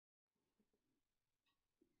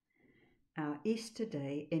our Easter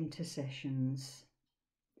Day Intercessions.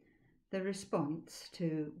 The response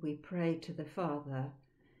to "We pray to the Father"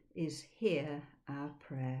 is "Hear our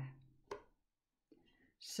prayer."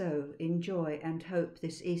 So, in joy and hope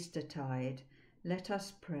this Eastertide, let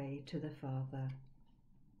us pray to the Father.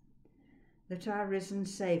 That our risen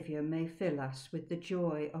Saviour may fill us with the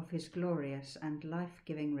joy of his glorious and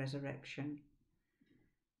life-giving resurrection,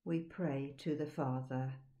 we pray to the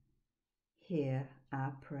Father. Hear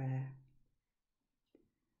our prayer.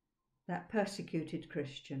 That persecuted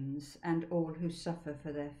Christians and all who suffer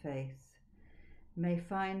for their faith may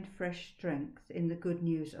find fresh strength in the good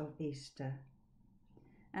news of Easter,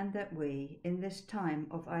 and that we, in this time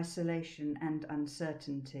of isolation and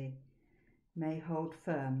uncertainty, may hold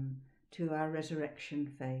firm to our resurrection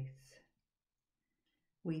faith.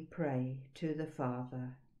 We pray to the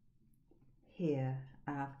Father. Hear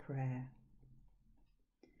our prayer.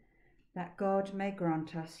 That God may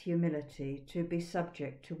grant us humility to be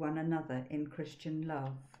subject to one another in Christian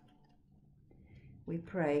love. We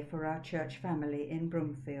pray for our church family in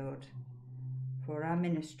Broomfield, for our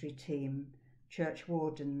ministry team, church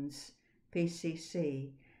wardens,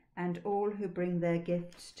 PCC, and all who bring their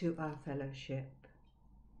gifts to our fellowship.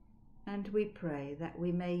 And we pray that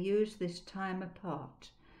we may use this time apart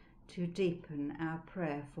to deepen our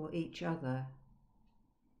prayer for each other.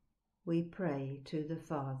 We pray to the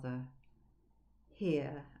Father.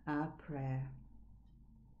 Hear our prayer.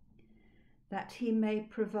 That he may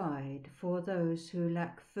provide for those who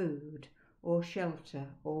lack food or shelter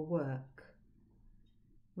or work.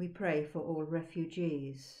 We pray for all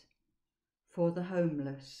refugees, for the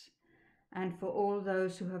homeless, and for all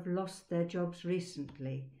those who have lost their jobs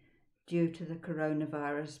recently due to the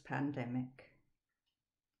coronavirus pandemic.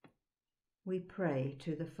 We pray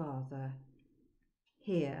to the Father.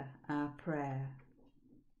 Hear our prayer.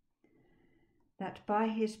 That by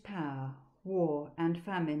his power war and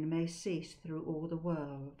famine may cease through all the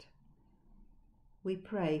world. We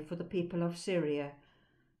pray for the people of Syria,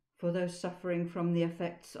 for those suffering from the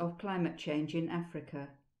effects of climate change in Africa,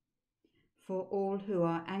 for all who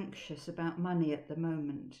are anxious about money at the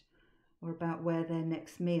moment or about where their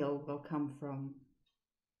next meal will come from.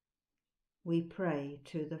 We pray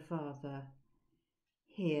to the Father.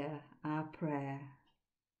 Hear our prayer.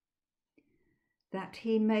 That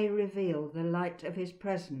he may reveal the light of his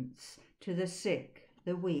presence to the sick,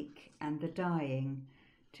 the weak, and the dying,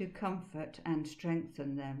 to comfort and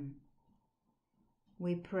strengthen them.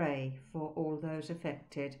 We pray for all those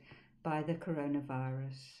affected by the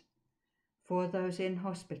coronavirus, for those in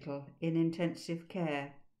hospital, in intensive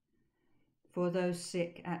care, for those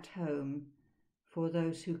sick at home, for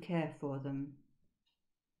those who care for them.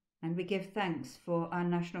 And we give thanks for our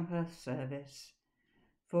National Health Service,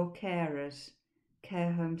 for carers,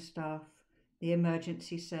 care home staff, the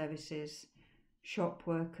emergency services, shop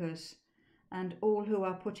workers, and all who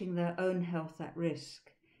are putting their own health at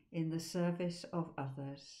risk in the service of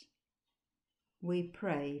others. We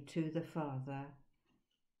pray to the Father.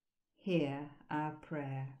 Hear our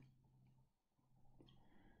prayer.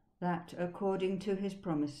 That, according to his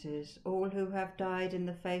promises, all who have died in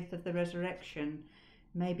the faith of the resurrection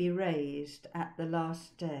may be raised at the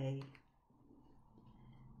last day.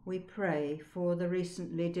 We pray for the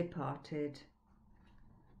recently departed,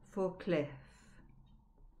 for Cliff,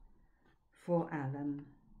 for Alan,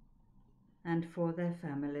 and for their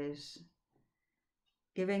families,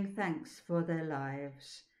 giving thanks for their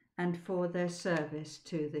lives and for their service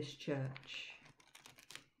to this church.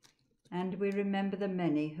 And we remember the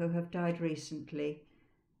many who have died recently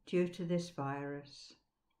due to this virus,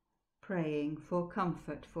 praying for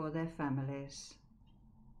comfort for their families.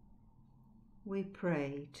 We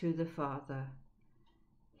pray to the Father.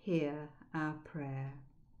 Hear our prayer.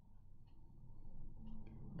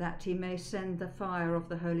 That he may send the fire of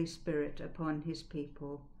the Holy Spirit upon his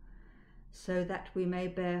people, so that we may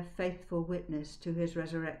bear faithful witness to his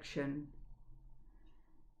resurrection.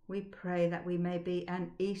 We pray that we may be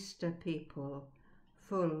an Easter people,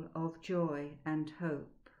 full of joy and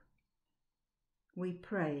hope. We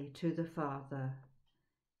pray to the Father.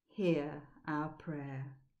 Hear our prayer.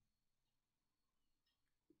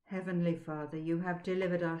 Heavenly Father, you have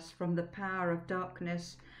delivered us from the power of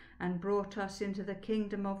darkness and brought us into the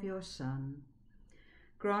kingdom of your Son.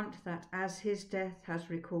 Grant that as his death has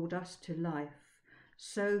recalled us to life,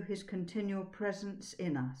 so his continual presence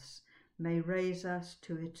in us may raise us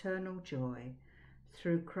to eternal joy,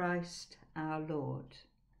 through Christ our Lord.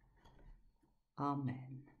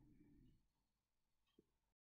 Amen.